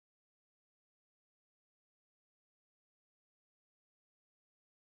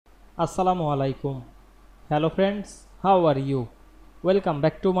Assalamu Walaikum. Hello friends, how are you? Welcome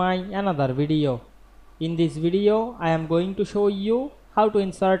back to my another video. In this video, I am going to show you how to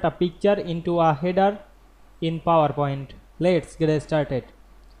insert a picture into a header in PowerPoint. Let's get started.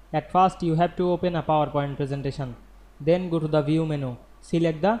 At first, you have to open a PowerPoint presentation. Then go to the view menu.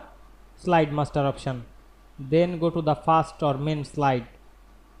 Select the slide master option. Then go to the first or main slide.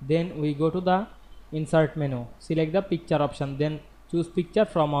 Then we go to the insert menu. Select the picture option. Then choose picture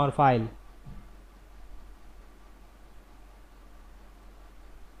from our file.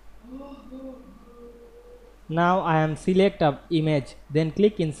 Now I am select a image, then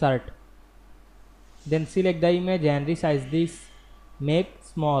click insert. Then select the image and resize this, make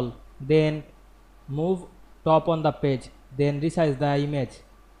small, then move top on the page, then resize the image.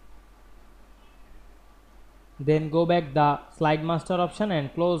 Then go back the slide master option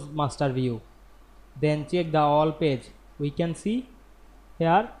and close master view. Then check the all page. We can see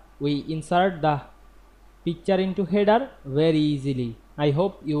here we insert the picture into header very easily. I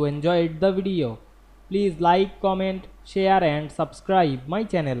hope you enjoyed the video. Please like, comment, share and subscribe my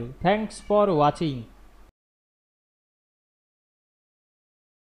channel. Thanks for watching.